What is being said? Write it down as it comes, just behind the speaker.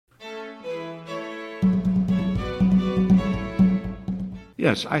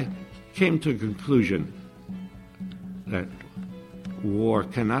Yes, I came to a conclusion that war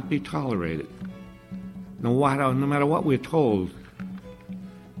cannot be tolerated, no matter what we're told.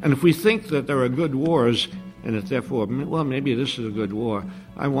 And if we think that there are good wars, and that therefore, well, maybe this is a good war,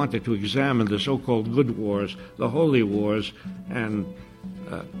 I wanted to examine the so-called good wars, the holy wars, and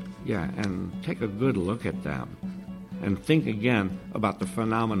take a good look at them, and think again about the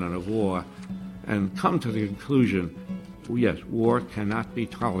phenomenon of war, and come to the conclusion, yes, war cannot be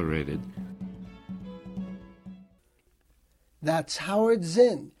tolerated. That's Howard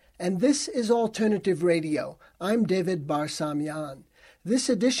Zinn, and this is Alternative Radio. I'm David Barsamian. This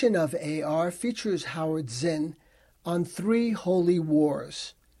edition of AR features Howard Zinn on 3 Holy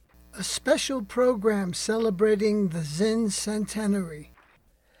Wars, a special program celebrating the Zinn centenary.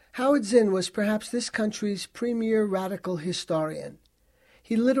 Howard Zinn was perhaps this country's premier radical historian.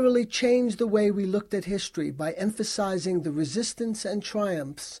 He literally changed the way we looked at history by emphasizing the resistance and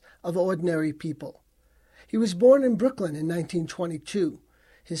triumphs of ordinary people. He was born in Brooklyn in 1922.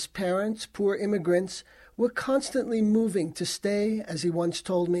 His parents, poor immigrants, were constantly moving to stay, as he once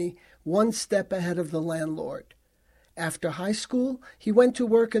told me, one step ahead of the landlord. After high school, he went to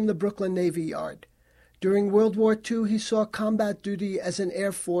work in the Brooklyn Navy Yard. During World War II, he saw combat duty as an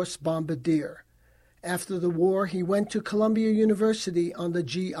Air Force bombardier. After the war, he went to Columbia University on the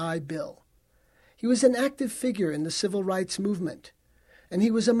GI Bill. He was an active figure in the civil rights movement, and he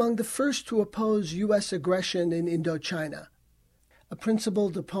was among the first to oppose U.S. aggression in Indochina. A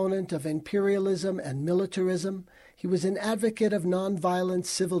principled opponent of imperialism and militarism, he was an advocate of nonviolent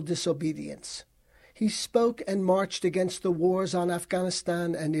civil disobedience. He spoke and marched against the wars on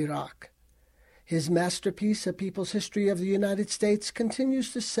Afghanistan and Iraq. His masterpiece, A People's History of the United States,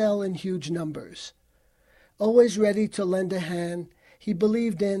 continues to sell in huge numbers. Always ready to lend a hand, he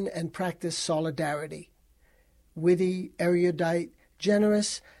believed in and practiced solidarity. Witty, erudite,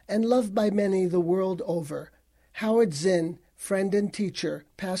 generous, and loved by many the world over, Howard Zinn, friend and teacher,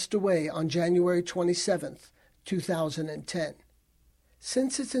 passed away on January 27, 2010.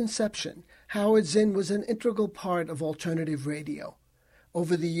 Since its inception, Howard Zinn was an integral part of alternative radio.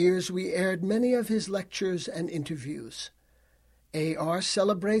 Over the years, we aired many of his lectures and interviews. AR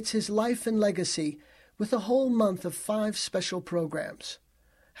celebrates his life and legacy with a whole month of 5 special programs.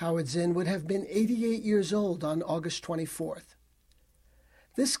 Howard Zinn would have been 88 years old on August 24th.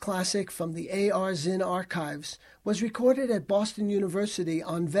 This classic from the AR Zinn archives was recorded at Boston University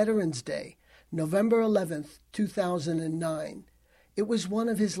on Veterans Day, November 11, 2009. It was one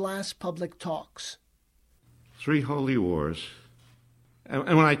of his last public talks. 3 Holy Wars.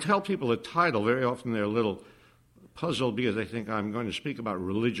 And when I tell people the title, very often they're a little puzzled because they think I'm going to speak about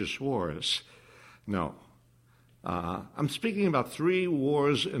religious wars. No. I'm speaking about 3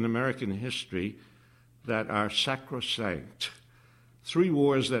 wars in American history that are sacrosanct. 3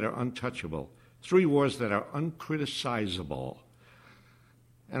 wars that are untouchable. 3 wars that are uncriticizable.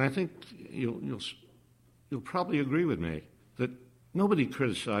 And I think you'll probably agree with me that nobody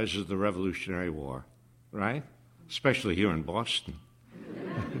criticizes the Revolutionary War, right? Especially here in Boston.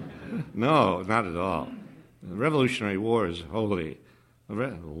 No, not at all. The Revolutionary War is holy.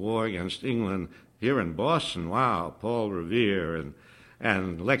 The war against England here in Boston, wow, Paul Revere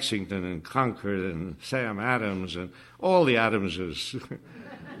and Lexington and Concord and Sam Adams and all the Adamses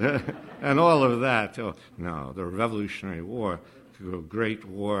and all of that. Oh, no, the Revolutionary War, a great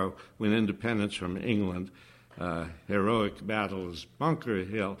war, win independence from England, heroic battles, Bunker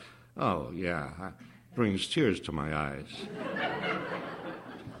Hill. Oh, yeah, brings tears to my eyes.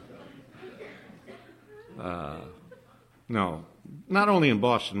 No, not only in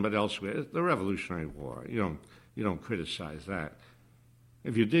Boston but elsewhere. The Revolutionary War. You don't criticize that.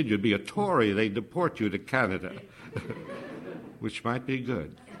 If you did, you'd be a Tory. They'd deport you to Canada, which might be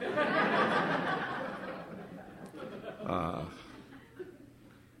good. And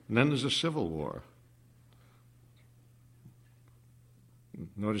then there's the Civil War.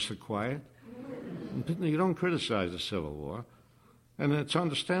 Notice the quiet? You don't criticize the Civil War. And it's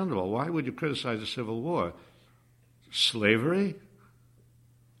understandable. Why would you criticize the Civil War? Slavery?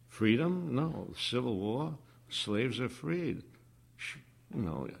 Freedom? No. The Civil War? Slaves are freed.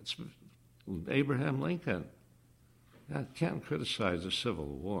 It's Abraham Lincoln. You can't criticize the Civil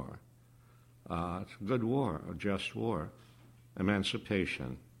War. It's a good war, a just war.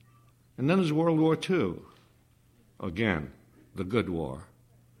 Emancipation. And then there's World War II. Again, the good war.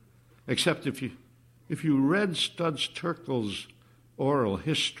 Except if you read Studs Terkel's oral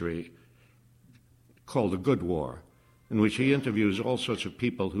history called The Good War, in which he interviews all sorts of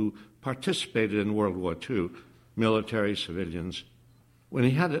people who participated in World War II, military, civilians. When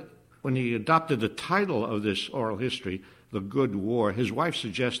he adopted the title of this oral history, the good war. His wife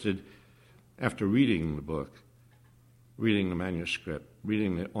suggested, after reading the book, reading the manuscript,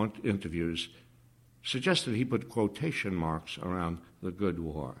 reading the interviews, suggested he put quotation marks around the good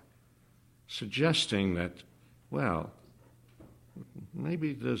war, suggesting that, well,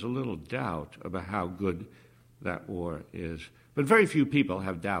 maybe there's a little doubt about how good that war is. But very few people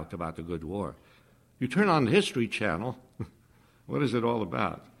have doubt about the good war. You turn on the History Channel, what is it all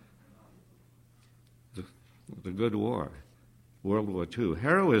about? The good war, World War II,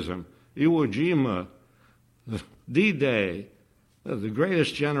 heroism, Iwo Jima, D-Day, the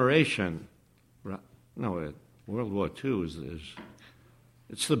greatest generation. No, World War II is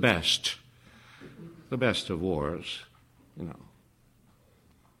it's the best of wars, you know.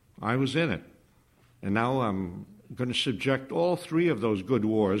 I was in it, and now I'm going to subject all three of those good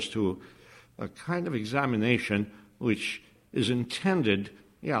wars to a kind of examination which is intended,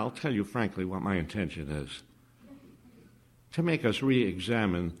 I'll tell you frankly what my intention is, to make us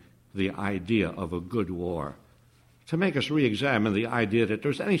re-examine the idea of a good war, to make us re-examine the idea that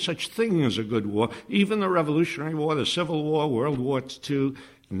there's any such thing as a good war, even the Revolutionary War, the Civil War, World War II.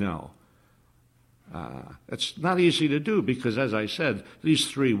 No. It's not easy to do because, as I said, these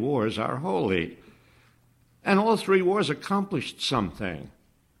three wars are holy. And all three wars accomplished something.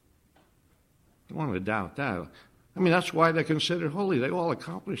 I don't want to doubt that. I mean, that's why they're considered holy. They all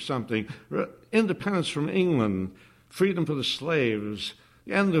accomplished something. Independence from England, freedom for the slaves,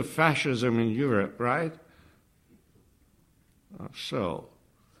 the end of fascism in Europe, right? So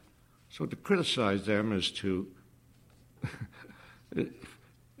to criticize them is to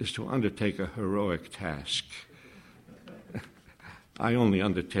undertake a heroic task. I only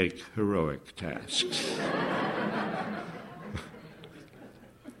undertake heroic tasks.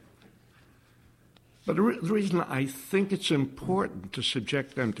 But the reason I think it's important to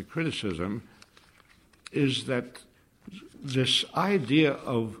subject them to criticism is that this idea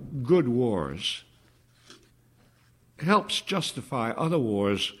of good wars helps justify other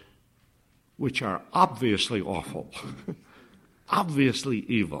wars which are obviously awful, obviously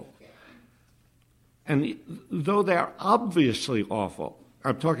evil. And though they're obviously awful,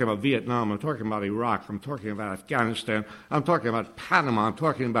 I'm talking about Vietnam, I'm talking about Iraq, I'm talking about Afghanistan, I'm talking about Panama, I'm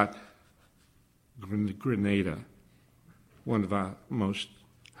talking about Grenada, one of our most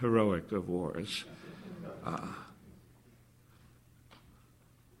heroic of wars.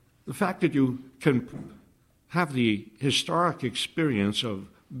 The fact that you can have the historic experience of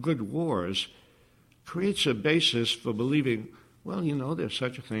good wars creates a basis for believing, well, there's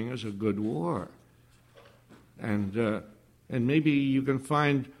such a thing as a good war. And maybe you can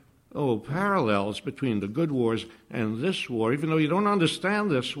find, parallels between the good wars and this war, even though you don't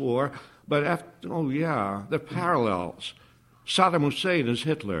understand this war, but the parallels. Saddam Hussein is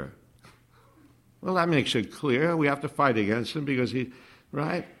Hitler. Well, that makes it clear. We have to fight against him because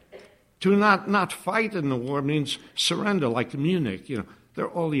right? To not fight in the war means surrender, like Munich. They're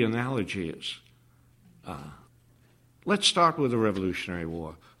all the analogies. Let's start with the Revolutionary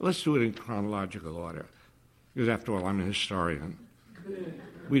War. Let's do it in chronological order. Because after all, I'm a historian.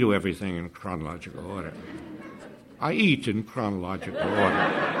 We do everything in chronological order. I eat in chronological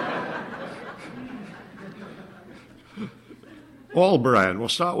order. All bread. We'll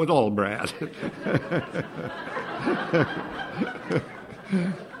start with all bread.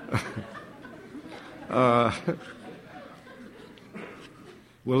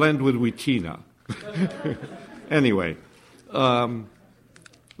 We'll end with Wheatina. Anyway, the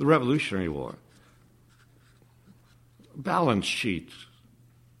Revolutionary War. Balance sheet.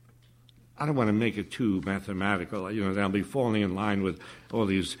 I don't want to make it too mathematical. They'll be falling in line with all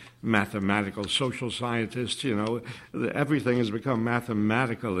these mathematical social scientists. Everything has become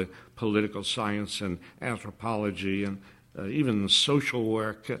mathematical, political science and anthropology and even social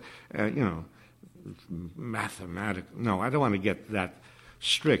work. Mathematical. No, I don't want to get that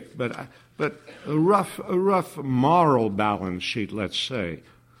strict, but a rough moral balance sheet, let's say.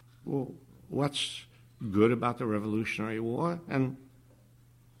 Well, what's good about the Revolutionary War? And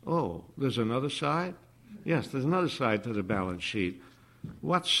there's another side? Yes, there's another side to the balance sheet.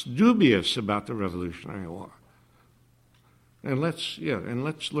 What's dubious about the Revolutionary War? And let's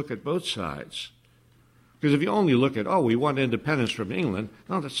look at both sides. Because if you only look at, we want independence from England,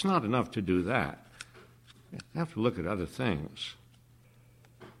 no, that's not enough to do that. You have to look at other things.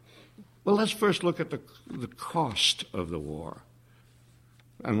 Well, let's first look at the cost of the war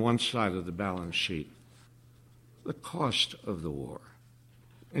on one side of the balance sheet. The cost of the war.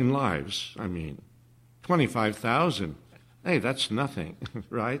 In lives, 25,000. Hey, that's nothing,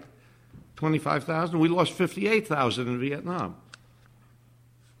 right? 25,000. We lost 58,000 in Vietnam.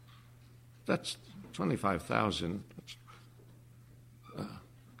 That's 25,000.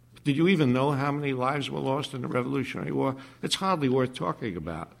 Did you even know how many lives were lost in the Revolutionary War? It's hardly worth talking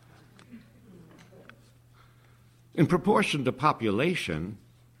about. In proportion to population,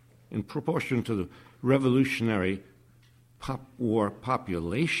 in proportion to the Revolutionary War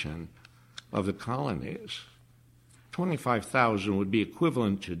population of the colonies, 25,000 would be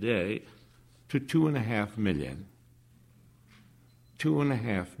equivalent today to 2.5 million.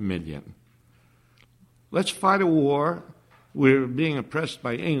 2.5 million. Let's fight a war. We're being oppressed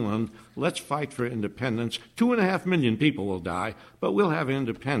by England. Let's fight for independence. 2.5 million people will die, but we'll have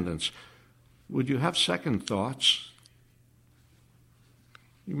independence. Would you have second thoughts?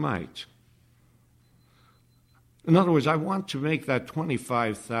 You might. In other words, I want to make that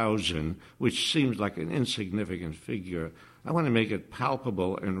 25,000, which seems like an insignificant figure, I want to make it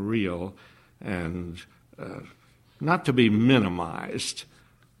palpable and real and not to be minimized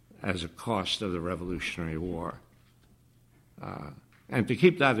as a cost of the Revolutionary War. And to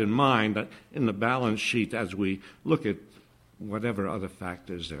keep that in mind in the balance sheet as we look at whatever other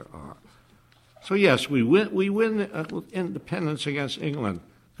factors there are. So yes, we win independence against England.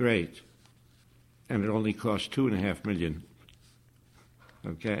 Great. And it only cost 2.5 million.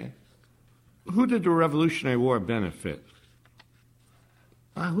 Okay? Who did the Revolutionary War benefit?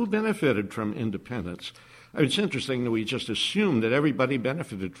 Who benefited from independence? It's interesting that we just assume that everybody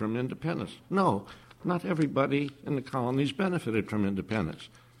benefited from independence. No, not everybody in the colonies benefited from independence.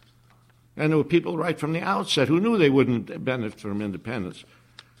 And there were people right from the outset who knew they wouldn't benefit from independence.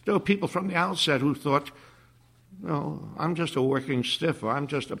 There were people from the outset who thought, no, I'm just a working stiff, or I'm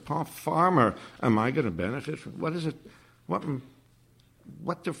just a farmer. Am I going to benefit from what is it?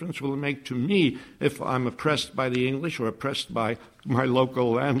 What difference will it make to me if I'm oppressed by the English or oppressed by my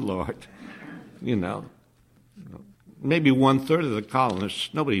local landlord? You know, maybe 1/3 of the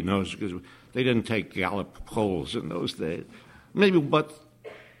colonists, nobody knows because they didn't take Gallup polls in those days. Maybe, but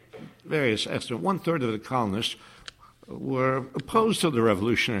various estimates, 1/3 of the colonists were opposed to the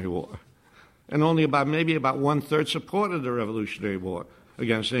Revolutionary War. And only maybe about 1/3 supported the Revolutionary War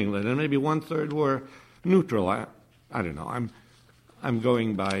against England, and maybe 1/3 were neutral. I don't know. I'm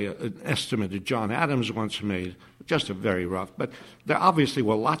going by an estimate that John Adams once made, just a very rough. But there obviously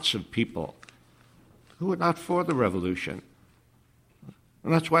were lots of people who were not for the revolution,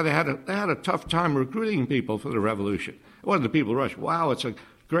 and that's why they had a tough time recruiting people for the revolution. It wasn't the people who rushed. Wow, it's a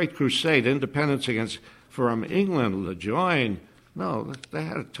great crusade, independence from England to join. No, they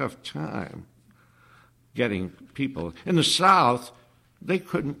had a tough time getting people. In the South, they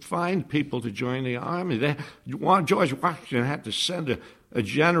couldn't find people to join the army. George Washington had to send a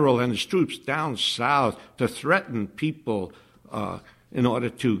general and his troops down south to threaten people in order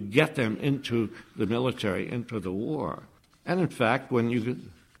to get them into the military, into the war. And in fact, in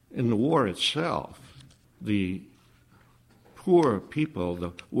the war itself, the poor people,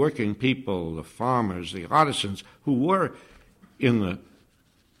 the working people, the farmers, the artisans who were in the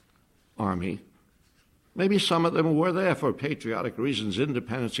army, maybe some of them were there for patriotic reasons,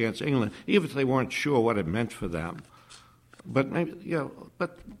 independence against England, even if they weren't sure what it meant for them. But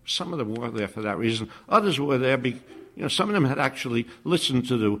but some of them were there for that reason. Others were there some of them had actually listened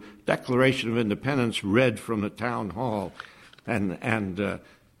to the Declaration of Independence read from the town hall, and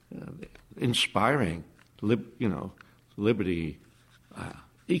inspiring, liberty,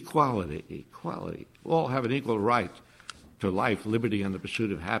 equality. All have an equal right to life, liberty, and the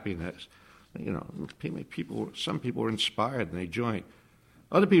pursuit of happiness. Some people were inspired and they joined.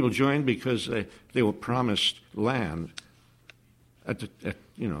 Other people joined because they were promised land. They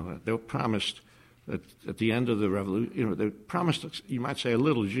were promised at the end of the revolution. They were promised, you might say, a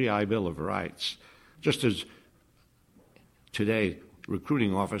little GI Bill of Rights, just as today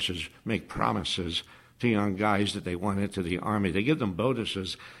recruiting officers make promises to young guys that they want into the army. They give them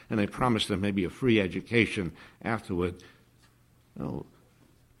bonuses and they promise them maybe a free education afterward.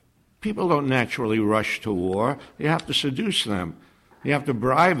 People don't naturally rush to war. You have to seduce them. You have to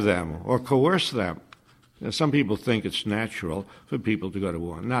bribe them or coerce them. Some people think it's natural for people to go to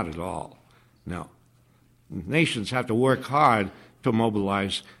war. Not at all. No. Nations have to work hard to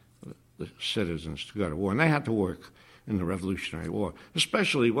mobilize the citizens to go to war. And they had to work in the Revolutionary War,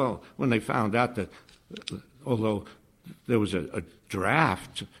 especially, when they found out that although there was a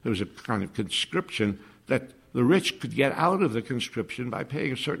draft, there was a kind of conscription, that the rich could get out of the conscription by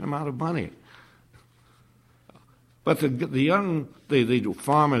paying a certain amount of money. But the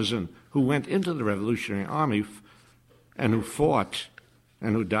farmers who went into the Revolutionary Army and who fought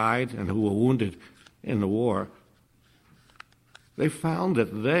and who died and who were wounded in the war, they found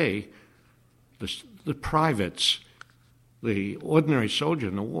that the privates, the ordinary soldier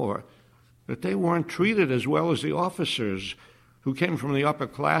in the war, that they weren't treated as well as the officers who came from the upper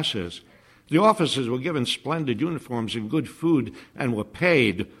classes. The officers were given splendid uniforms and good food and were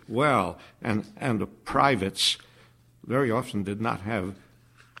paid well, and the privates very often did not have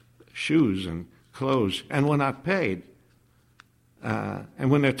shoes and clothes and were not paid. And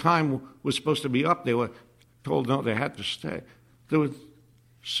when their time was supposed to be up, they were told no, they had to stay. There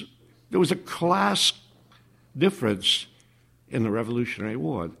was a class difference in the Revolutionary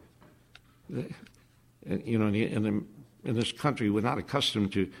War. You know, in this country, we're not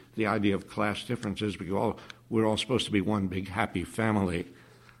accustomed to the idea of class differences because we're all supposed to be one big happy family.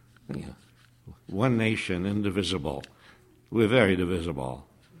 You know, one nation, indivisible. We're very divisible.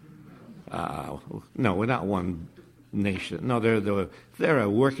 No, we're not one nation. No, there are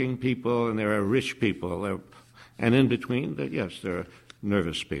working people and there are rich people. And in between, yes, there are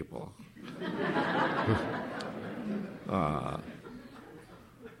nervous people.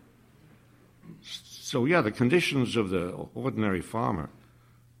 So, yeah, the conditions of the ordinary farmer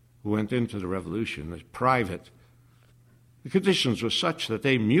who went into the revolution, the private, the conditions were such that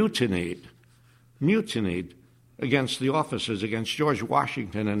they mutinied against the officers, against George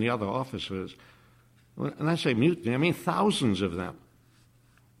Washington and the other officers. And I say mutiny, I mean thousands of them.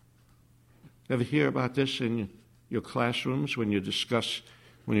 Ever hear about this in your classrooms when you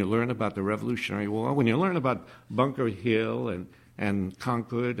learn about the Revolutionary War, when you learn about Bunker Hill and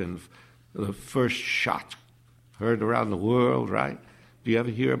Concord and the first shot heard around the world, right? Do you ever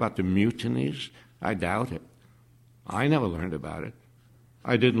hear about the mutinies? I doubt it. I never learned about it.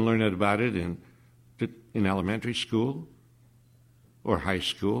 I didn't learn about it in elementary school or high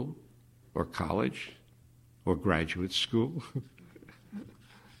school or college or graduate school.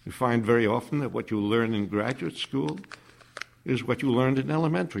 You find very often that what you learn in graduate school is what you learned in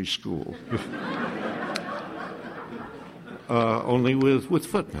elementary school, only with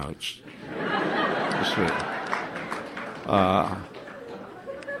footnotes.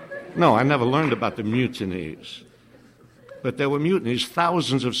 No, I never learned about the mutinies. But there were mutinies.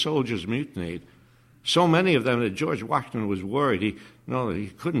 Thousands of soldiers mutinied. So many of them that George Washington was worried. He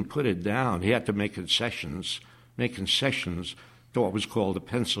couldn't put it down. He had to make concessions to what was called the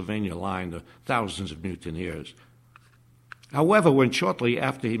Pennsylvania Line, the thousands of mutineers. However, when shortly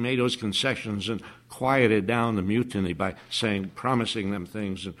after he made those concessions and quieted down the mutiny by promising them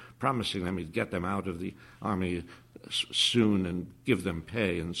things and promising them he'd get them out of the army soon and give them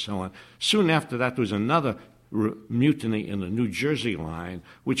pay and so on, soon after that there was another mutiny in the New Jersey line,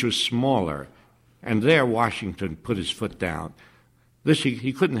 which was smaller, and there Washington put his foot down.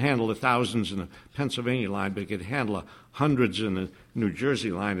 He couldn't handle the thousands in the Pennsylvania line, but he could handle hundreds in the New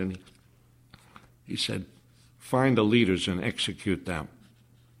Jersey line, and he said, find the leaders and execute them.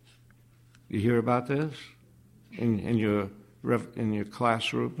 You hear about this in your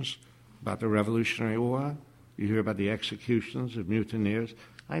classrooms about the Revolutionary War? You hear about the executions of mutineers?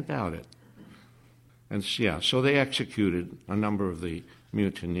 I doubt it. And so they executed a number of the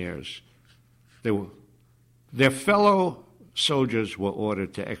mutineers. Their fellow soldiers were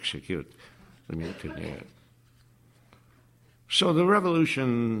ordered to execute the mutineers. So the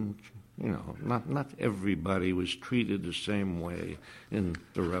revolution, not everybody was treated the same way in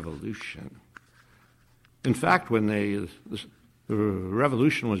the revolution. In fact, when the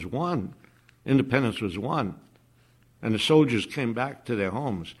revolution was won, independence was won, and the soldiers came back to their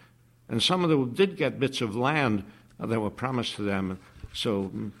homes, and some of them did get bits of land that were promised to them.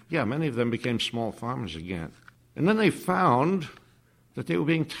 So, many of them became small farmers again. And then they found that they were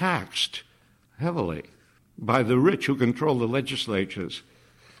being taxed heavily by the rich who controlled the legislatures.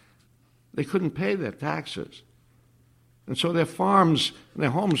 They couldn't pay their taxes. And so their farms,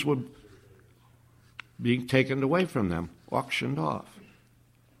 their homes were being taken away from them, auctioned off.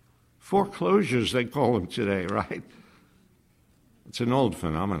 Foreclosures, they call them today, right? It's an old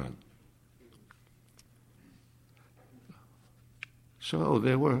phenomenon. So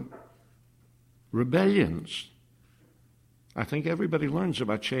there were rebellions. I think everybody learns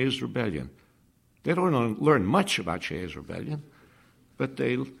about Shays' Rebellion. They don't learn much about Shays' Rebellion, but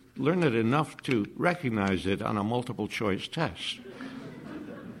they learn it enough to recognize it on a multiple-choice test.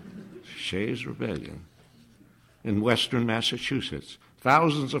 Shays' Rebellion in western Massachusetts.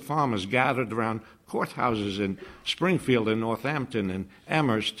 Thousands of farmers gathered around courthouses in Springfield and Northampton and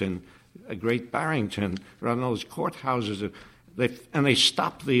Amherst and Great Barrington, around those courthouses. They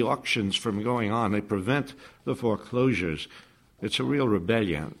stop the auctions from going on. They prevent the foreclosures. It's a real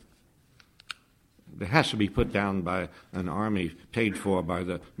rebellion. It has to be put down by an army paid for by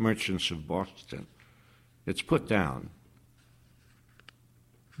the merchants of Boston. It's put down.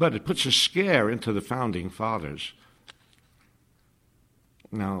 But it puts a scare into the founding fathers.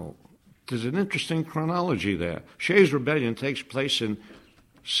 Now, there's an interesting chronology there. Shays' Rebellion takes place in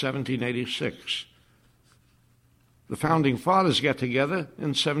 1786. The Founding Fathers get together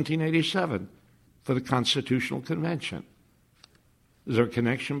in 1787 for the Constitutional Convention. Is there a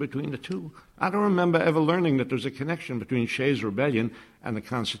connection between the two? I don't remember ever learning that there's a connection between Shays' Rebellion and the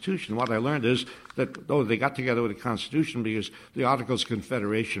Constitution. What I learned is that, they got together with the Constitution because the Articles of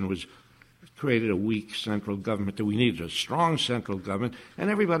Confederation was created a weak central government, that we needed a strong central government, and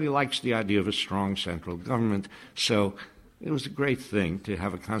everybody likes the idea of a strong central government. So it was a great thing to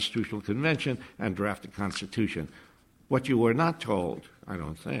have a Constitutional Convention and draft a Constitution. What you were not told, I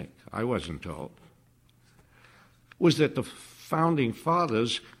don't think, I wasn't told, was that the Founding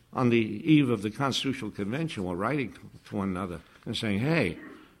Fathers, on the eve of the Constitutional Convention, were writing to one another and saying, hey,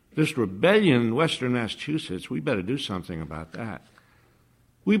 this rebellion in Western Massachusetts, we better do something about that.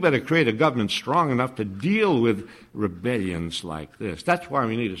 We better create a government strong enough to deal with rebellions like this. That's why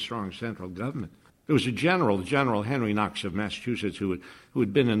we need a strong central government. There was a General Henry Knox of Massachusetts, who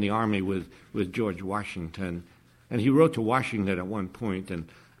had been in the Army with George Washington, and he wrote to Washington at one point, and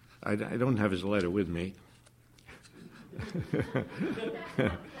I don't have his letter with me.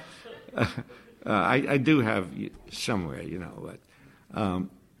 I do have somewhere, but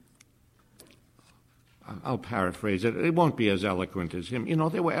I'll paraphrase it. It won't be as eloquent as him.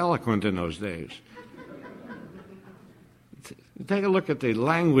 They were eloquent in those days. Take a look at the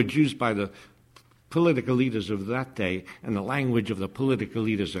language used by the political leaders of that day and the language of the political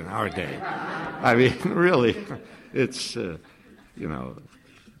leaders in our day. I mean, really, it's, yeah.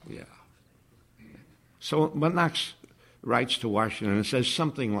 So, but Knox writes to Washington and says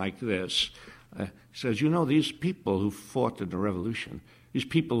something like this. He says, these people who fought in the Revolution, these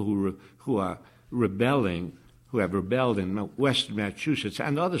people who are rebelling, who have rebelled in Western Massachusetts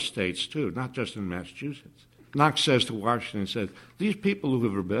and other states too, not just in Massachusetts. Knox says to Washington, these people who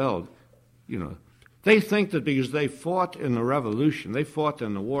have rebelled, they think that because they fought in the Revolution, they fought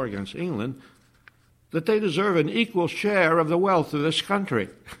in the war against England, that they deserve an equal share of the wealth of this country.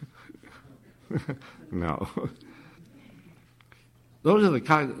 No. Those are the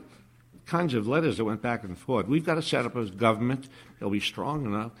kinds of letters that went back and forth. We've got to set up a government that will be strong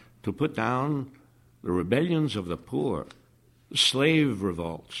enough to put down the rebellions of the poor, the slave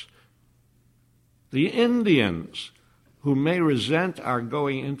revolts, the Indians who may resent our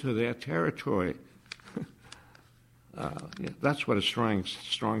going into their territory. That's what a strong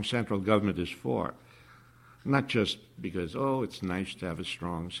central government is for. Not just because, it's nice to have a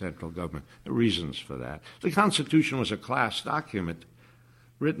strong central government. There are reasons for that. The Constitution was a class document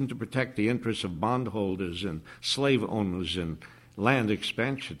written to protect the interests of bondholders and slave owners and land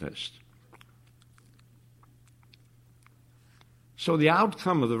expansionists. So the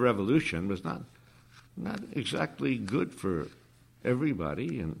outcome of the Revolution was not exactly good for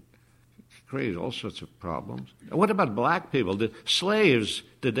everybody and created all sorts of problems. And what about black people? Did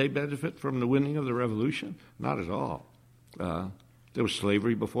they benefit from the winning of the Revolution? Not at all. There was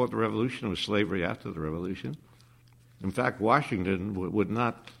slavery before the Revolution. There was slavery after the Revolution. In fact, Washington would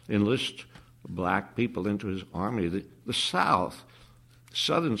not enlist black people into his army. The South,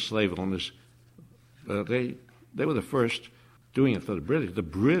 Southern slave owners, they were the first doing it for the British. The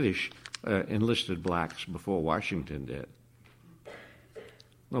British enlisted blacks before Washington did.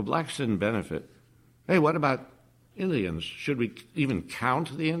 No, blacks didn't benefit. Hey, what about Indians? Should we even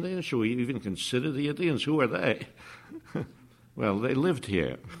count the Indians? Should we even consider the Indians? Who are they? Well, they lived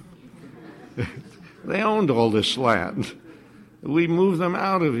here. They owned all this land. We moved them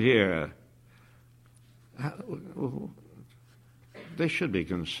out of here. They should be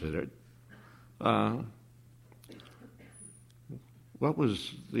considered. What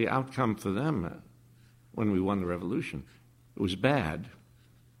was the outcome for them when we won the Revolution? It was bad,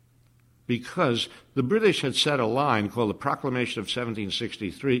 because the British had set a line called the Proclamation of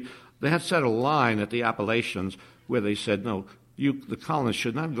 1763. They had set a line at the Appalachians where they said, no, the colonists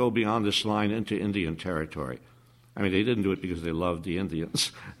should not go beyond this line into Indian territory. I mean, they didn't do it because they loved the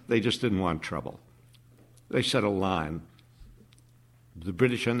Indians. They just didn't want trouble. They set a line. The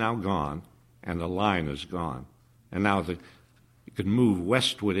British are now gone, and the line is gone. And now you can move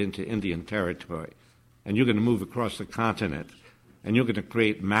westward into Indian territory, and you're going to move across the continent, and you're going to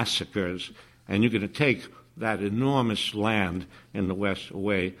create massacres, and you're going to take that enormous land in the West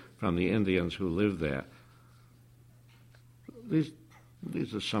away from the Indians who live there.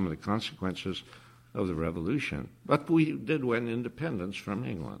 These are some of the consequences of the Revolution. But we did win independence from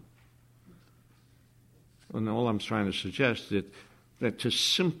England. And all I'm trying to suggest is that to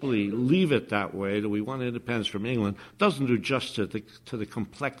simply leave it that way, that we won independence from England, doesn't do justice to the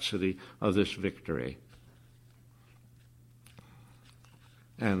complexity of this victory.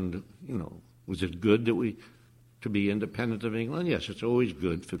 And, was it good to be independent of England? Yes, it's always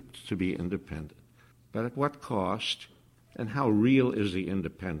good to be independent. But at what cost? And how real is the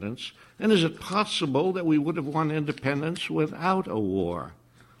independence? And is it possible that we would have won independence without a war?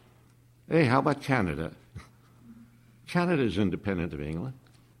 Hey, how about Canada? Canada is independent of England.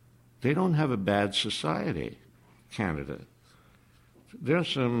 They don't have a bad society, Canada. There are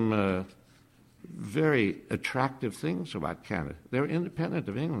some very attractive things about Canada. They're independent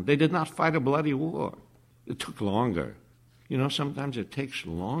of England. They did not fight a bloody war. It took longer. Sometimes it takes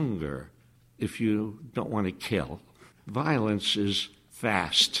longer if you don't want to kill. Violence is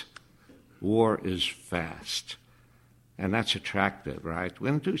fast. War is fast. And that's attractive, right? We're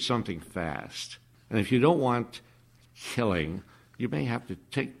going to do something fast. And if you don't want killing, you may have to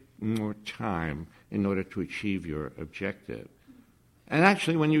take more time in order to achieve your objective. And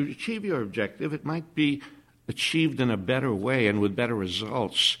actually, when you achieve your objective, it might be achieved in a better way and with better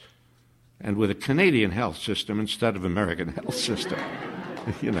results and with a Canadian health system instead of American health system.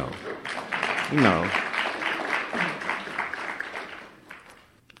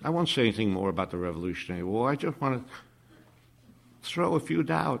 I won't say anything more about the Revolutionary War. I just want to throw a few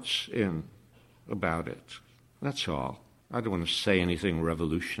doubts in about it. That's all. I don't want to say anything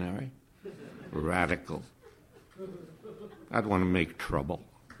revolutionary, radical. I don't want to make trouble.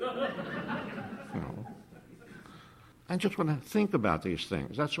 I just want to think about these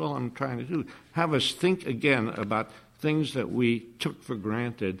things. That's all I'm trying to do. Have us think again about things that we took for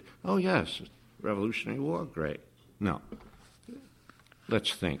granted. Oh, yes, Revolutionary War, great. No.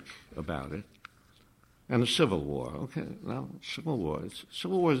 Let's think about it. And the Civil War. Okay, now, Civil War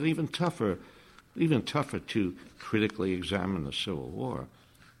is even tougher to critically examine the Civil War.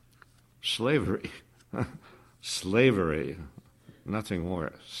 Slavery. Slavery. Nothing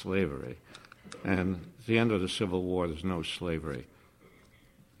worse. Slavery. And at the end of the Civil War, there's no slavery.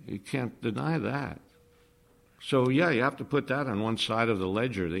 You can't deny that. So, yeah, you have to put that on one side of the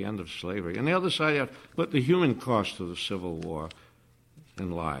ledger, the end of slavery. And the other side, you have to put the human cost of the Civil War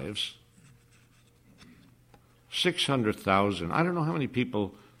in lives. 600,000. I don't know how many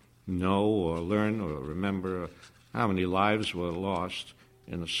people know or learn or remember how many lives were lost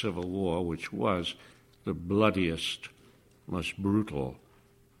in the Civil War, which was the bloodiest, most brutal,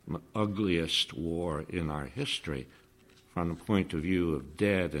 ugliest war in our history from the point of view of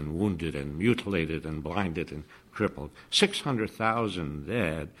dead and wounded and mutilated and blinded and crippled. 600,000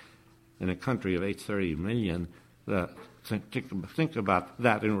 dead in a country of 830 million. Think about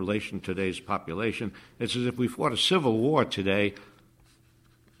that in relation to today's population. It's as if we fought a civil war today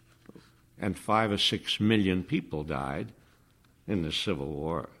and 5 or 6 million people died in the Civil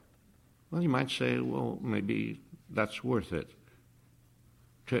War. Well, you might say, well, maybe that's worth it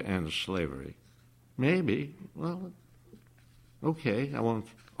to end slavery. Maybe. Well, okay, I won't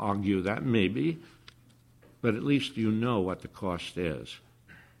argue that, maybe. But at least you know what the cost is.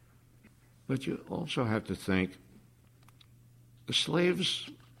 But you also have to think, the slaves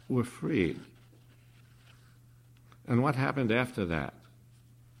were freed. And what happened after that?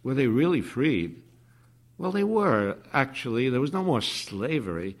 Were they really freed? Well, they were, actually. There was no more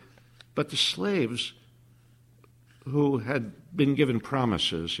slavery. But the slaves who had been given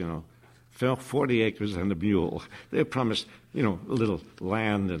promises, 40 acres and a mule, they were promised, a little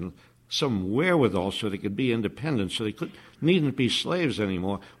land and some wherewithal so they could be independent, so they needn't be slaves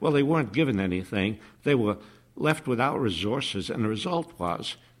anymore. Well, they weren't given anything. They were left without resources, and the result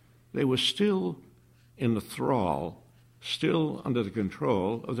was they were still in the thrall, still under the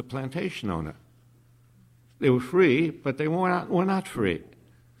control of the plantation owner. They were free, but they were not free.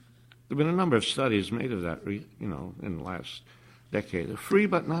 There have been a number of studies made of that, in the last decade. They're free,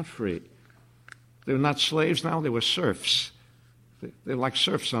 but not free. They were not slaves now, they were serfs. They were like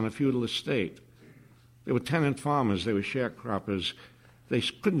serfs on a feudal estate. They were tenant farmers, they were sharecroppers. They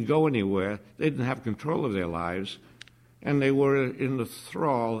couldn't go anywhere. They didn't have control of their lives. And they were in the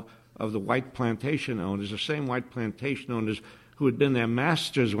thrall of the white plantation owners, the same white plantation owners who had been their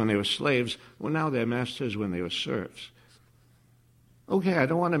masters when they were slaves, were now their masters when they were serfs. Okay, I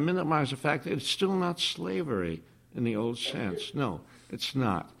don't want to minimize the fact that it's still not slavery in the old sense. No, it's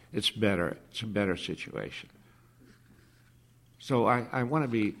not. It's better. It's a better situation. So I want to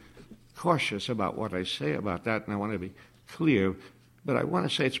be cautious about what I say about that, and I want to be clear. But I want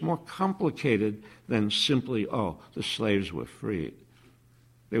to say it's more complicated than simply, the slaves were freed.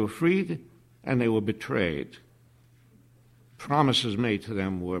 They were freed and they were betrayed. Promises made to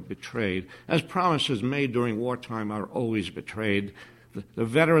them were betrayed, as promises made during wartime are always betrayed. The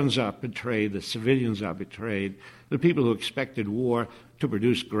veterans are betrayed, the civilians are betrayed. The people who expected war to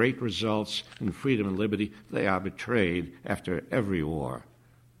produce great results in freedom and liberty, they are betrayed after every war.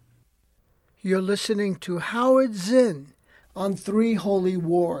 You're listening to Howard Zinn on Three Holy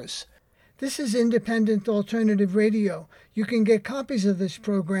Wars. This is independent alternative radio. You can get copies of this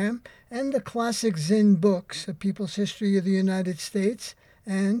program and the classic Zinn books, A People's History of the United States,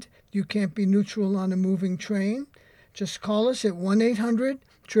 and You Can't Be Neutral on a Moving Train. Just call us at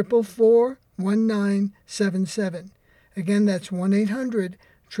 1-800-444-1977. Again, that's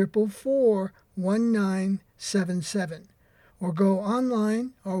 1-800-444-1977. Or go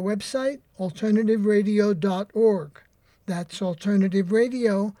online, our website, alternativeradio.org. That's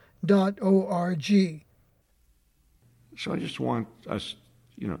alternativeradio.org. So I just want us,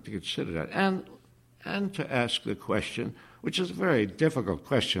 to consider that and to ask the question, which is a very difficult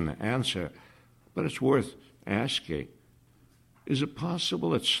question to answer, but it's worth asking. Is it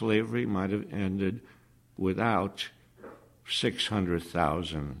possible that slavery might have ended without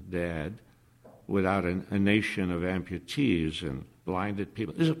 600,000 dead, without a nation of amputees and blinded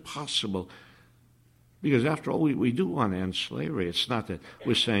people? Is it possible? Because after all, we do want to end slavery. It's not that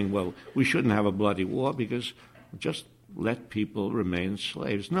we're saying, well, we shouldn't have a bloody war because just let people remain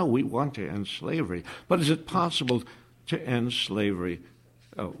slaves. No, we want to end slavery. But is it possible to end slavery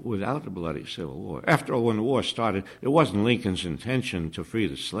without a bloody civil war? After all, when the war started, it wasn't Lincoln's intention to free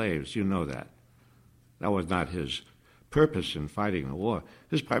the slaves. You know that. That was not his purpose in fighting the war.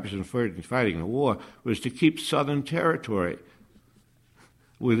 His purpose in fighting the war was to keep Southern territory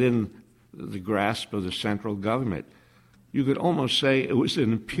within the grasp of the central government. You could almost say it was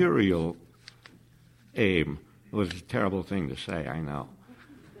an imperial aim. It was a terrible thing to say, I know.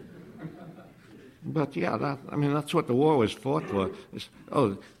 But yeah, that's what the war was fought for.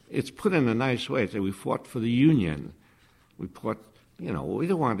 It's put in a nice way. We fought for the Union. We fought, we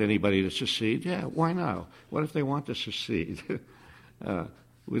don't want anybody to secede. Yeah, why not? What if they want to secede? We're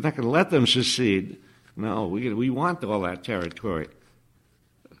not going to let them secede. No, we want all that territory.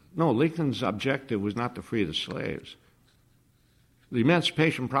 No, Lincoln's objective was not to free the slaves. The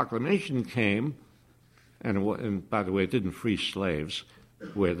Emancipation Proclamation came, and by the way, it didn't free slaves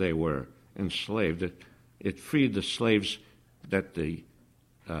where they were enslaved. It freed the slaves that the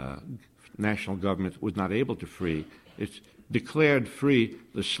national government was not able to free. It declared free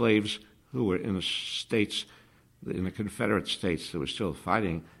the slaves who were in the states, in the Confederate states that were still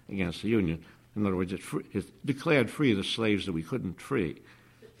fighting against the Union. In other words, it declared free the slaves that we couldn't free.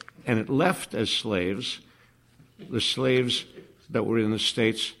 And it left as slaves the slaves that were in the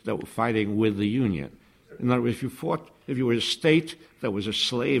states that were fighting with the Union. In other words, if you were a state that was a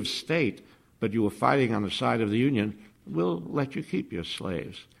slave state, but you were fighting on the side of the Union, we'll let you keep your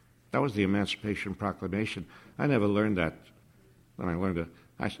slaves. That was the Emancipation Proclamation. I never learned that. When I learned it,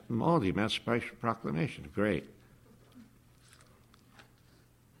 I said, the Emancipation Proclamation, great.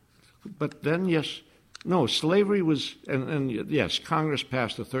 But then, slavery was, and yes, Congress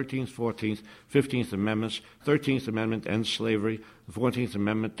passed the 13th, 14th, 15th Amendments. 13th Amendment ends slavery. The 14th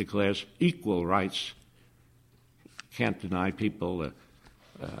Amendment declares equal rights. Can't deny people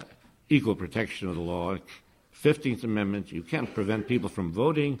equal protection of the law. 15th Amendment, you can't prevent people from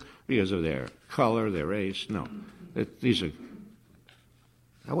voting because of their color, their race. No.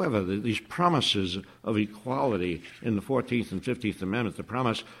 However, these promises of equality in the 14th and 15th Amendment, the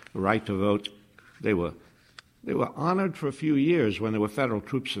promise, the right to vote, they were honored for a few years when there were federal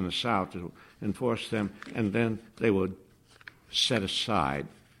troops in the South to enforce them, and then they were set aside.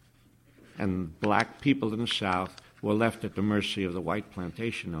 And black people in the South were left at the mercy of the white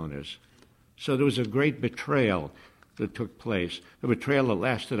plantation owners. So there was a great betrayal that took place, a betrayal that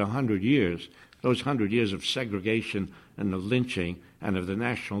lasted 100 years, those 100 years of segregation and of lynching and of the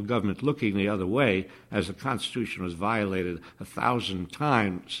national government looking the other way as the Constitution was violated 1,000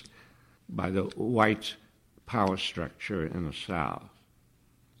 times by the white power structure in the South.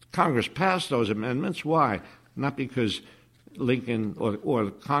 Congress passed those amendments. Why? Not because Lincoln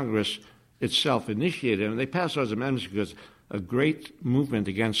or Congress itself initiated them. They passed those amendments because a great movement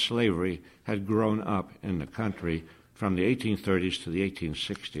against slavery had grown up in the country from the 1830s to the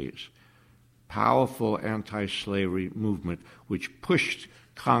 1860s. Powerful anti-slavery movement which pushed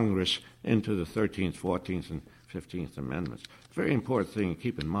Congress into the 13th, 14th, and 15th Amendments. Very important thing to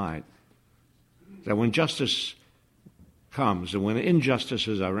keep in mind that when justice comes and when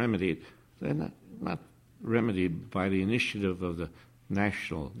injustices are remedied, they're not remedied by the initiative of the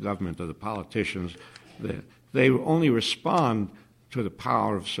national government or the politicians. They only respond to the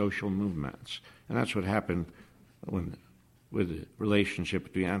power of social movements. And that's what happened with the relationship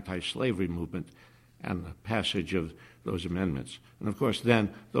between the anti-slavery movement and the passage of those amendments. And of course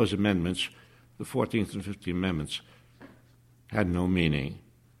then those amendments, the 14th and 15th Amendments, had no meaning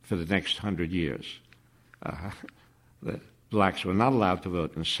for the next 100 years. The blacks were not allowed to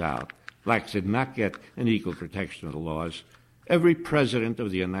vote in the South. blacks did not get an equal protection of the laws. Every president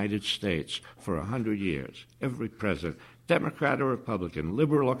of the United States for 100 years, every president, Democrat or Republican,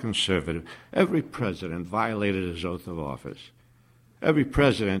 liberal or conservative, every president violated his oath of office. Every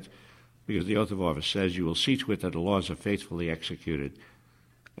president, because the oath of office says you will see to it that the laws are faithfully executed.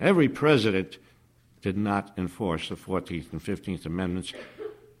 Every president did not enforce the 14th and 15th Amendments,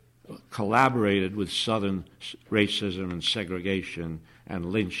 collaborated with Southern racism and segregation and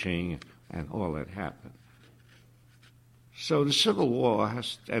lynching and all that happened. So the Civil War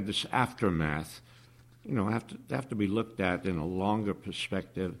has had this aftermath, have to be looked at in a longer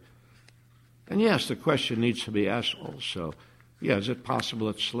perspective. And yes, the question needs to be asked also, is it possible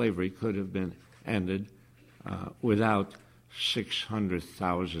that slavery could have been ended without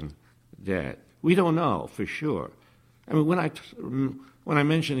 600,000 dead? We don't know for sure. I mean, when I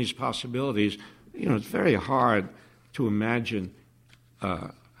mention these possibilities, it's very hard to imagine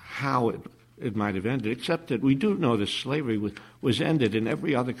how it might have ended, except that we do know that slavery was ended in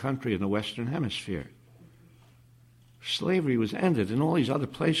every other country in the Western Hemisphere. Slavery was ended in all these other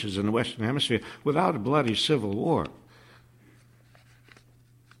places in the Western Hemisphere without a bloody civil war.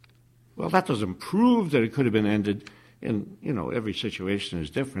 Well, that doesn't prove that it could have been ended in, every situation is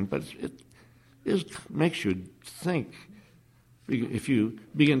different, but it makes you think. If you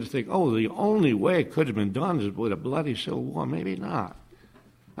begin to think, the only way it could have been done is with a bloody civil war, maybe not.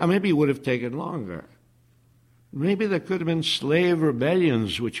 Or maybe it would have taken longer. Maybe there could have been slave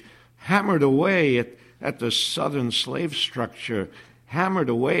rebellions which hammered away at the Southern slave structure, hammered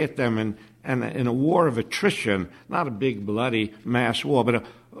away at them and in a war of attrition, not a big bloody mass war, but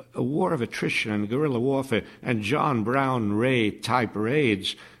a war of attrition and guerrilla warfare and John Brown type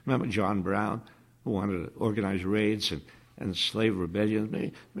raids. Remember John Brown, who wanted to organize raids and slave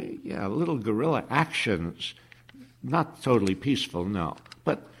rebellions? Little guerrilla actions, not totally peaceful, no,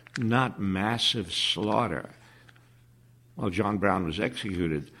 but not massive slaughter. Well, John Brown was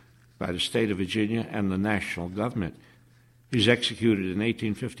executed by the state of Virginia and the national government. He's executed in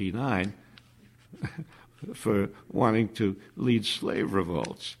 1859 for wanting to lead slave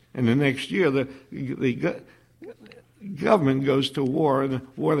revolts. And the next year, the government goes to war, and a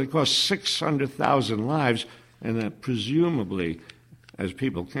war that cost 600,000 lives, and that presumably, as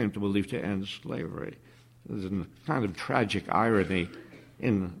people came to believe, to end slavery. There's a kind of tragic irony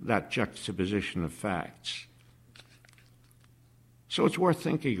in that juxtaposition of facts. So it's worth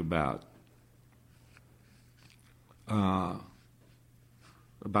thinking about the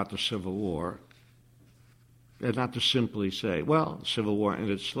Civil War, and not to simply say, well, the Civil War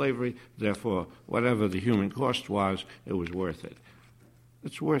ended slavery, therefore whatever the human cost was, it was worth it.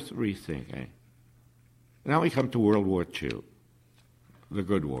 It's worth rethinking. Now we come to World War II, the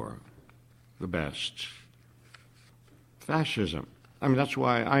good war, the best. Fascism. I mean, that's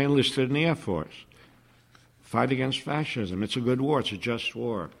why I enlisted in the Air Force. Fight against fascism. It's a good war. It's a just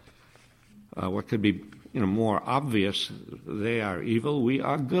war. What could be, more obvious? They are evil. We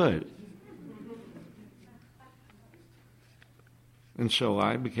are good. And so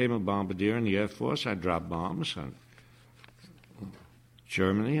I became a bombardier in the Air Force. I dropped bombs on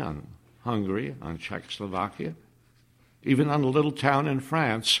Germany, on Hungary, on Czechoslovakia, even on a little town in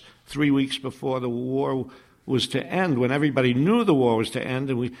France 3 weeks before the war was to end, when everybody knew the war was to end,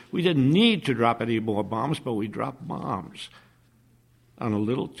 and we didn't need to drop any more bombs, but we dropped bombs on a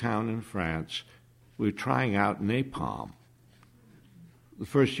little town in France. We were trying out napalm, the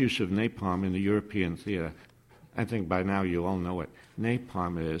first use of napalm in the European theater. I think by now you all know it.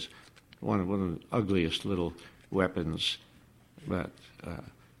 Napalm is one of the ugliest little weapons, but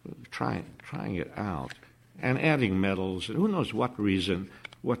trying it out and adding metals, and who knows what reason,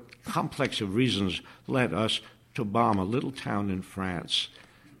 what complex of reasons led us to bomb a little town in France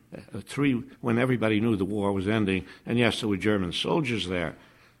when everybody knew the war was ending. And yes, there were German soldiers there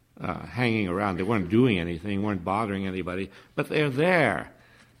hanging around. They weren't doing anything, weren't bothering anybody, but they're there,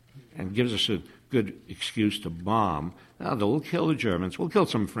 and gives us a good excuse to bomb. Now, they'll kill the Germans. We'll kill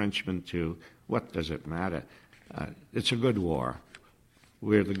some Frenchmen, too. What does it matter? It's a good war.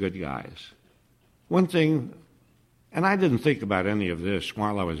 We're the good guys. One thing, and I didn't think about any of this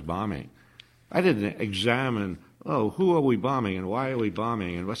while I was bombing. I didn't examine, who are we bombing and why are we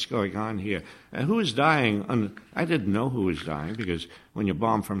bombing and what's going on here? And who is dying? I didn't know who was dying, because when you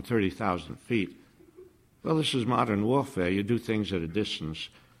bomb from 30,000 feet, well, this is modern warfare. You do things at a distance.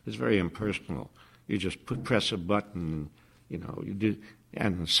 It's very impersonal. You just press a button, you do,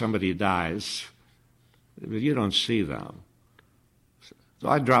 and somebody dies. You don't see them. So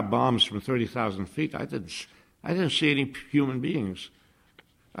I dropped bombs from 30,000 feet. I didn't see any human beings.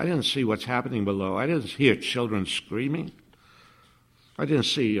 I didn't see what's happening below. I didn't hear children screaming. I didn't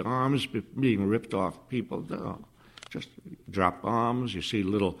see arms being ripped off people. No, just drop bombs. You see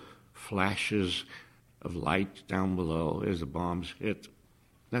little flashes of light down below as the bombs hit.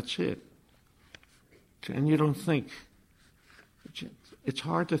 That's it. And you don't think. It's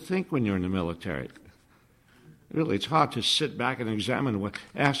hard to think when you're in the military. Really, it's hard to sit back and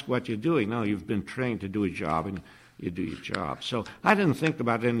ask what you're doing. No, you've been trained to do a job, and you do your job. So I didn't think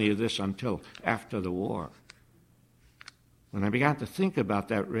about any of this until after the war. When I began to think about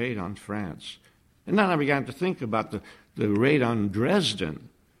that raid on France, and then I began to think about the raid on Dresden,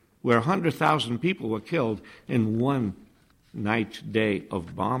 where 100,000 people were killed in one day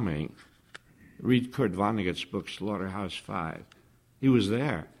of bombing. Read Kurt Vonnegut's book, Slaughterhouse 5. He was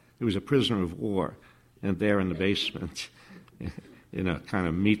there. He was a prisoner of war, and there in the basement, in a kind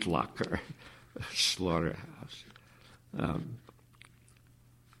of meat locker, slaughterhouse.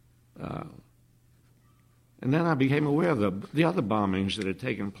 And then I became aware of the other bombings that had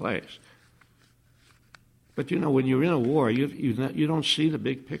taken place. But when you're in a war, you don't see the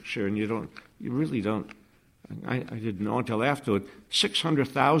big picture, and you really don't. I didn't know until afterward.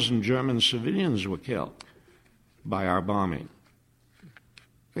 600,000 German civilians were killed by our bombing.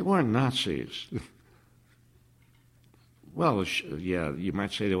 They weren't Nazis. Well, yeah, you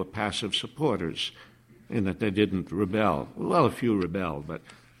might say they were passive supporters in that they didn't rebel. Well, a few rebelled, but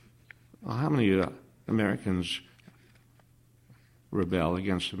how many Americans rebel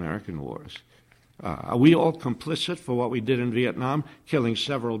against American wars? Are we all complicit for what we did in Vietnam, killing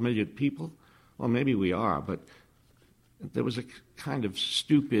several million people? Well, maybe we are, but there was a kind of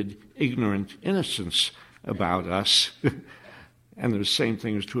stupid, ignorant innocence about us. And the same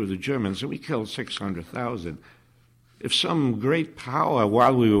thing is true of the Germans, and we killed 600,000. If some great power,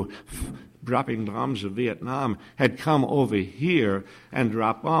 while we were dropping bombs in Vietnam, had come over here and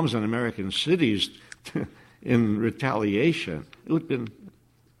dropped bombs on American cities in retaliation, it would have been,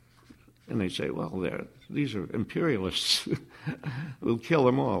 and they say, well, these are imperialists. We'll kill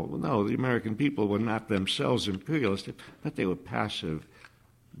them all. Well, no, the American people were not themselves imperialists, but they were passive,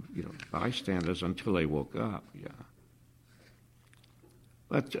 bystanders until they woke up, yeah.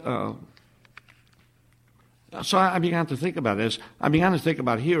 But so I began to think about this. I began to think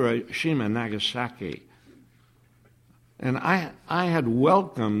about Hiroshima and Nagasaki. And I had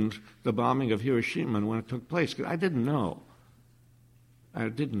welcomed the bombing of Hiroshima when it took place, because I didn't know.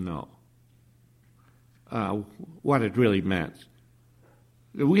 What it really meant.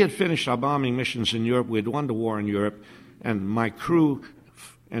 We had finished our bombing missions in Europe. We had won the war in Europe, and my crew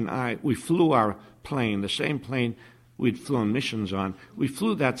and we flew our plane, the same plane we'd flown missions on. We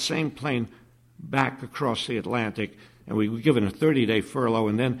flew that same plane back across the Atlantic, and we were given a 30-day furlough,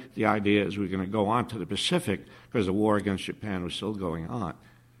 and then the idea is we're going to go on to the Pacific because the war against Japan was still going on.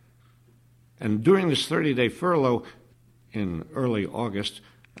 And during this 30-day furlough in early August,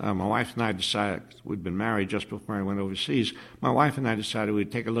 my wife and I decided, we'd been married just before I went overseas, my wife and I decided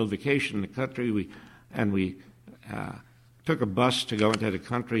we'd take a little vacation in the country, we took a bus to go into the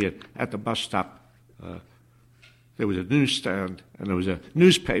country. At the bus stop, there was a newsstand, and there was a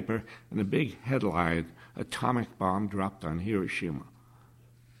newspaper, and a big headline, "Atomic bomb dropped on Hiroshima."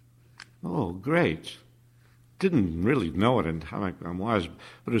 Oh, great. Didn't really know what an atomic bomb was,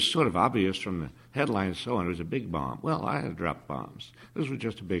 but it was sort of obvious from the headline and so on. It was a big bomb. Well, I had dropped bombs. This was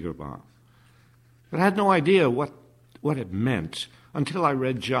just a bigger bomb. But I had no idea what it meant until I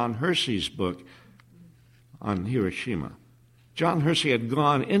read John Hersey's book on Hiroshima. John Hersey had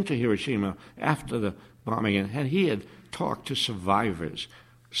gone into Hiroshima after the bombing, and he had talked to survivors.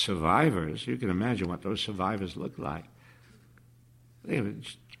 Survivors, you can imagine what those survivors looked like. They were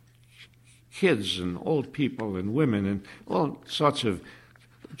kids and old people and women and all sorts of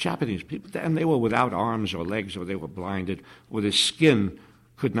Japanese people, and they were without arms or legs, or they were blinded, or their skin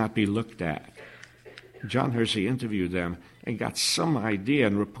could not be looked at. John Hersey interviewed them and got some idea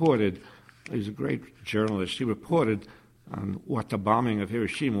and reported. He's a great journalist. He reported on what the bombing of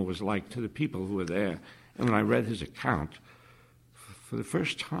Hiroshima was like to the people who were there. And when I read his account, for the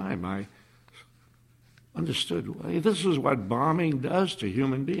first time, I understood, well, this is what bombing does to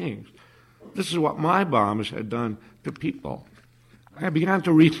human beings. This is what my bombs had done to people. I began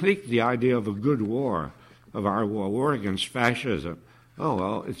to rethink the idea of a good war, of our war against fascism. Oh,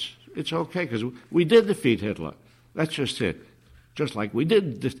 well, it's okay, because we did defeat Hitler. That's just it. Just like we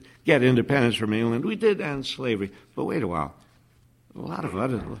did get independence from England, we did end slavery. But wait a while. A lot of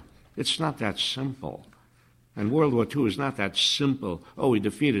other... It's not that simple. And World War II is not that simple. Oh, we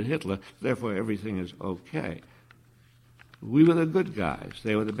defeated Hitler, therefore everything is okay. We were the good guys.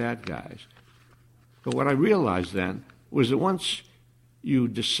 They were the bad guys. But what I realized then was that once you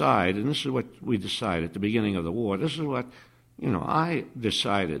decide, and this is what we decided at the beginning of the war, this is what I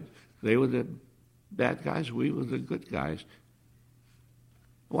decided they were the bad guys, we were the good guys.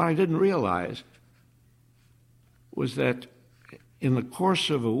 What I didn't realize was that in the course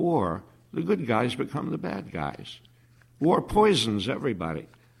of a war, the good guys become the bad guys. War poisons everybody.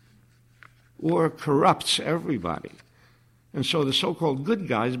 War corrupts everybody. And so the so-called good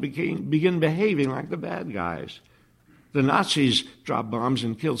guys begin behaving like the bad guys. The Nazis dropped bombs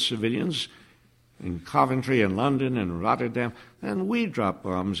and killed civilians in Coventry and London and Rotterdam, and we drop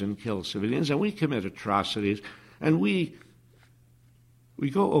bombs and kill civilians, and we commit atrocities, and we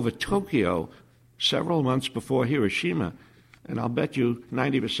go over Tokyo several months before Hiroshima, and I'll bet you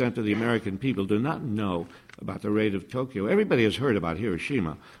 90% of the American people do not know about the raid of Tokyo. Everybody has heard about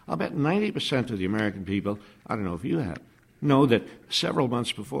Hiroshima. I'll bet 90% of the American people, I don't know if you have, know that several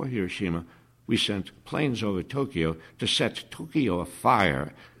months before Hiroshima, we sent planes over Tokyo to set Tokyo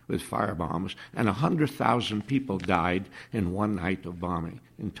afire with firebombs, and 100,000 people died in one night of bombing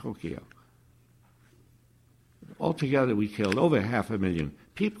in Tokyo. Altogether, we killed over 500,000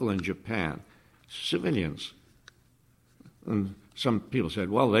 people in Japan, civilians. And some people said,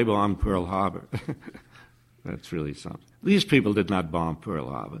 well, they bombed Pearl Harbor. That's really something. These people did not bomb Pearl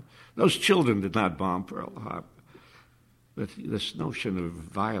Harbor. Those children did not bomb Pearl Harbor. But this notion of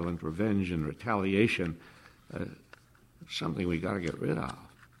violent revenge and retaliation is something we got to get rid of.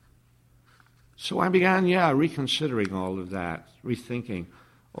 So I began, reconsidering all of that, rethinking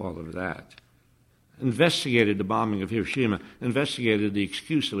all of that. Investigated the bombing of Hiroshima, investigated the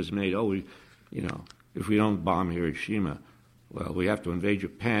excuse that was made, if we don't bomb Hiroshima, well, we have to invade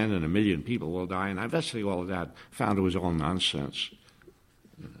Japan and 1 million people will die. And I investigated all of that, found it was all nonsense.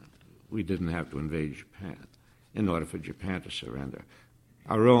 We didn't have to invade Japan in order for Japan to surrender.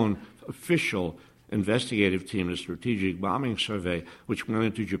 Our own official investigative team, the Strategic Bombing Survey, which went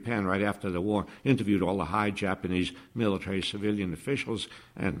into Japan right after the war, interviewed all the high Japanese military civilian officials,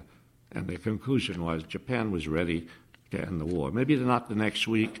 and the conclusion was Japan was ready to end the war. Maybe not the next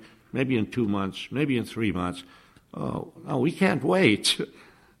week, maybe in 2 months, maybe in 3 months. Oh, no, we can't wait.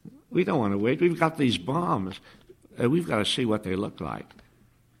 We don't want to wait. We've got these bombs. We've got to see what they look like.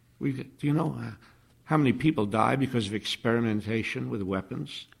 Do you know how many people die because of experimentation with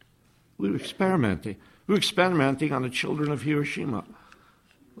weapons? We were experimenting. We were experimenting on the children of Hiroshima.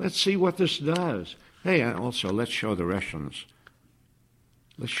 Let's see what this does. Hey, and also, let's show the Russians.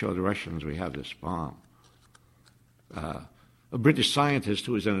 Let's show the Russians we have this bomb. A British scientist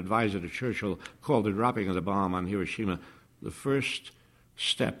who was an advisor to Churchill called the dropping of the bomb on Hiroshima the first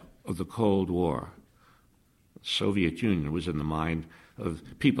step of the Cold War. The Soviet Union was in the mind of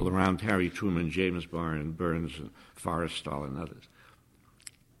people around Harry Truman, James Burns, and Forrestal, and others.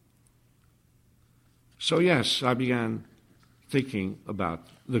 So yes, I began thinking about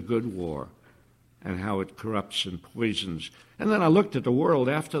the good war and how it corrupts and poisons. And then I looked at the world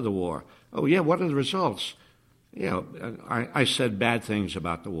after the war. Oh yeah, what are the results? I said bad things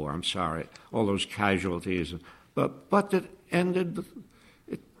about the war, I'm sorry, all those casualties. But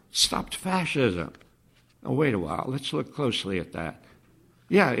it stopped fascism. Oh, wait a while, let's look closely at that.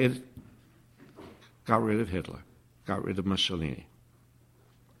 Yeah, it got rid of Hitler, got rid of Mussolini.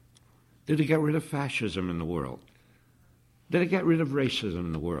 Did it get rid of fascism in the world? Did it get rid of racism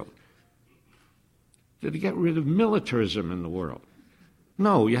in the world? Did it get rid of militarism in the world?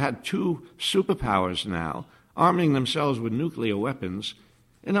 No, you had 2 superpowers now arming themselves with nuclear weapons,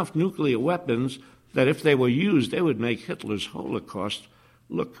 enough nuclear weapons that if they were used, they would make Hitler's Holocaust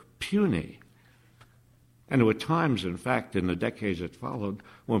look puny. And there were times, in fact, in the decades that followed,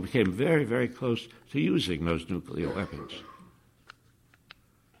 when we became very, very close to using those nuclear weapons.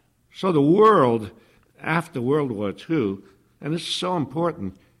 So the world, after World War II, and this is so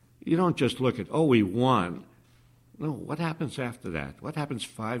important, you don't just look at, we won. No, what happens after that? What happens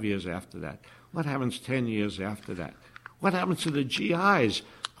 5 years after that? What happens 10 years after that? What happens to the GIs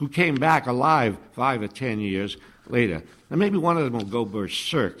who came back alive 5 or 10 years later? And maybe one of them will go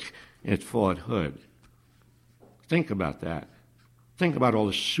berserk at Fort Hood. Think about that. Think about all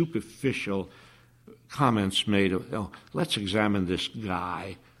the superficial comments made of, let's examine this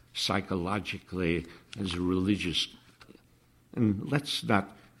guy psychologically as a religious. And let's not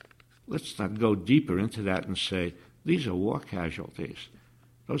go deeper into that and say, these are war casualties.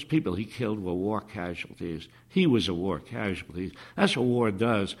 Those people he killed were war casualties. He was a war casualty. That's what war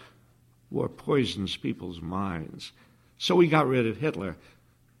does. War poisons people's minds. So we got rid of Hitler.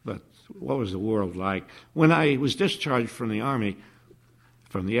 But what was the world like? When I was discharged from the Army,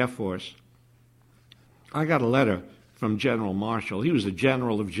 from the Air Force, I got a letter from General Marshall. He was the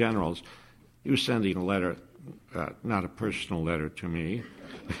general of generals. He was sending a letter, not a personal letter to me.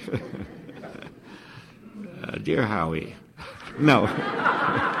 Dear Howie, No.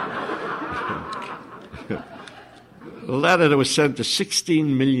 A letter that was sent to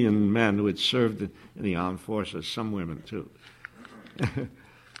 16 million men who had served in the armed forces, some women too.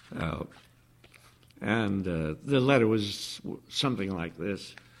 And the letter was something like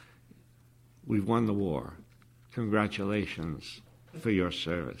this: "We've won the war. Congratulations for your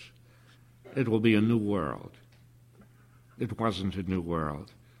service. It will be a new world." It wasn't a new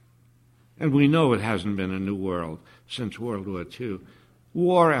world. And we know it hasn't been a new world since World War II.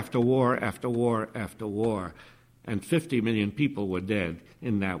 War after war after war after war. And 50 million people were dead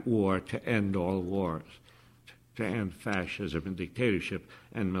in that war to end all wars, to end fascism and dictatorship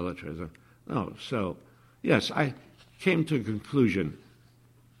and militarism. No, so, yes, I came to a conclusion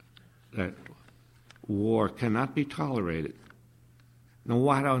that war cannot be tolerated, no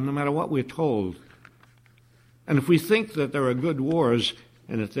matter what we're told. And if we think that there are good wars,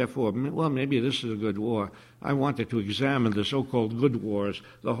 and that therefore, well, maybe this is a good war, I wanted to examine the so-called good wars,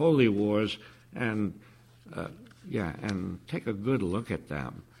 the holy wars, and take a good look at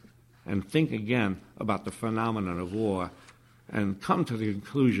them, and think again about the phenomenon of war, and come to the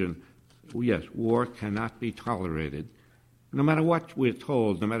conclusion, yes, war cannot be tolerated. No matter what we're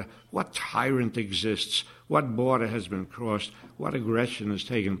told, no matter what tyrant exists, what border has been crossed, what aggression has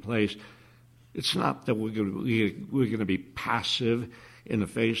taken place, it's not that we're going to be passive in the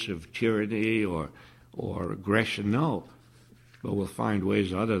face of tyranny or aggression, no. But we'll find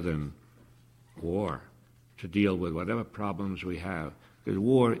ways other than war to deal with whatever problems we have. Because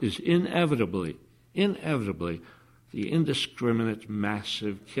war is inevitably the indiscriminate,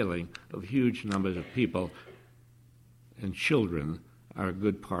 massive killing of huge numbers of people, and children are a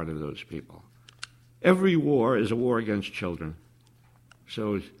good part of those people. Every war is a war against children.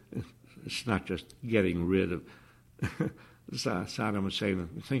 So it's not just getting rid of Saddam Hussein.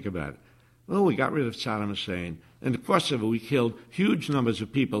 Think about it. Well, we got rid of Saddam Hussein. In the course of it, we killed huge numbers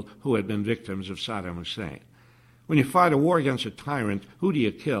of people who had been victims of Saddam Hussein. When you fight a war against a tyrant, who do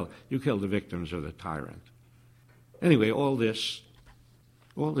you kill? You kill the victims of the tyrant. Anyway, all this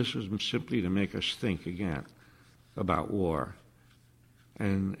was simply to make us think again about war,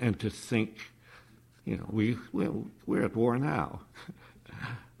 and to think, we're at war now,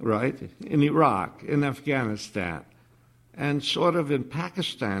 right? In Iraq, in Afghanistan, and sort of in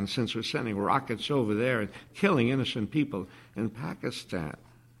Pakistan, since we're sending rockets over there and killing innocent people in Pakistan.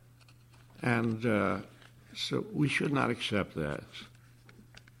 And so we should not accept that.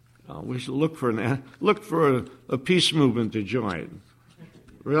 We should look for a peace movement to join.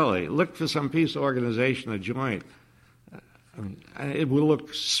 Really, look for some peace organization to join. It will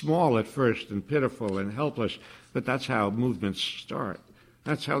look small at first and pitiful and helpless, but that's how movements start.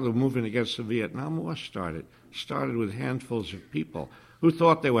 That's how the movement against the Vietnam War started. It started with handfuls of people who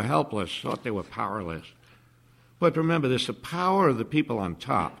thought they were helpless, thought they were powerless. But remember this, the power of the people on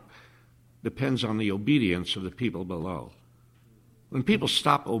top depends on the obedience of the people below. When people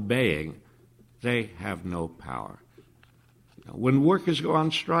stop obeying, they have no power. When workers go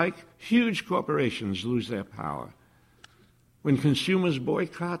on strike, huge corporations lose their power. When consumers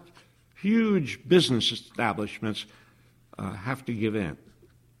boycott, huge business establishments have to give in.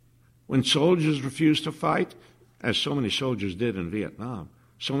 When soldiers refuse to fight, as so many soldiers did in Vietnam,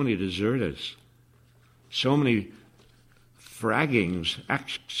 so many deserters, so many fraggings,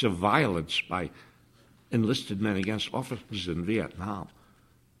 acts of violence by enlisted men against officers in Vietnam,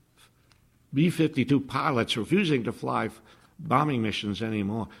 B-52 pilots refusing to fly bombing missions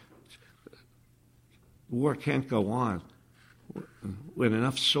anymore. War can't go on. When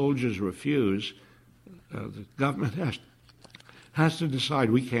enough soldiers refuse, the government has to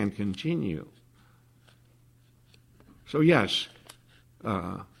decide we can't continue. So yes,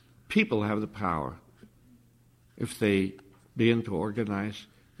 people have the power. If they begin to organize,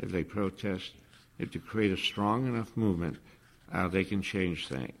 if they protest, if they create a strong enough movement, they can change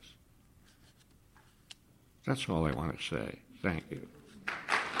things. That's all I want to say. Thank you.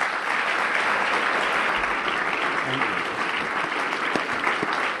 Thank you.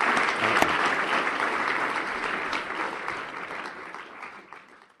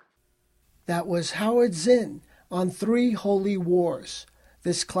 That was Howard Zinn on 3 Holy Wars.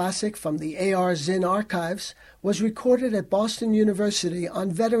 This classic from the A.R. Zinn archives was recorded at Boston University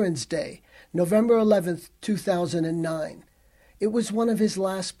on Veterans Day, November 11, 2009. It was one of his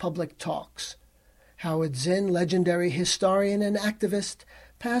last public talks. Howard Zinn, legendary historian and activist,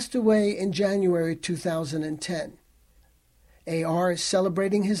 passed away in January 2010. A.R. is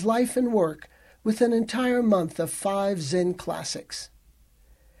celebrating his life and work with an entire month of 5 Zinn classics.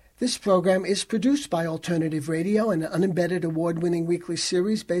 This program is produced by Alternative Radio, an unembedded award-winning weekly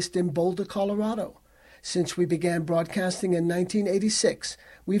series based in Boulder, Colorado. Since we began broadcasting in 1986,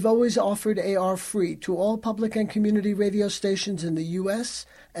 we've always offered AR free to all public and community radio stations in the U.S.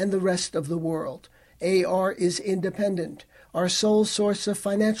 and the rest of the world. AR is independent. Our sole source of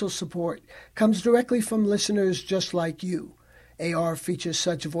financial support comes directly from listeners just like you. AR features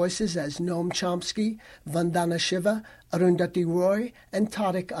such voices as Noam Chomsky, Vandana Shiva, Arundhati Roy, and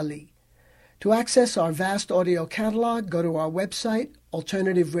Tariq Ali. To access our vast audio catalog, go to our website,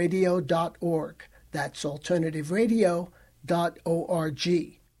 alternativeradio.org. That's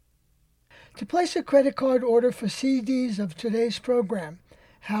alternativeradio.org. To place a credit card order for CDs of today's program,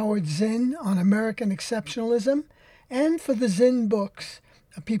 Howard Zinn on American Exceptionalism, and for the Zinn books,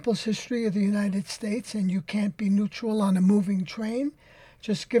 A People's History of the United States and You Can't Be Neutral on a Moving Train,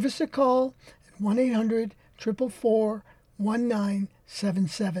 just give us a call at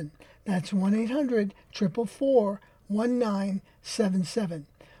 1-800-444-1977. That's 1-800-444-1977.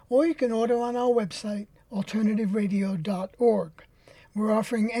 Or you can order on our website, alternativeradio.org. We're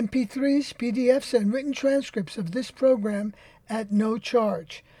offering MP3s, PDFs, and written transcripts of this program at no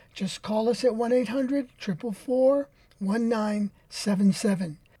charge. Just call us at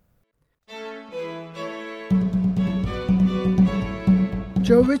 1-800-444-1977.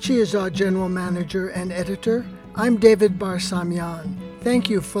 Joe Ritchie is our general manager and editor. I'm David Barsamian. Thank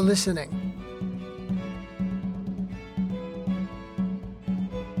you for listening.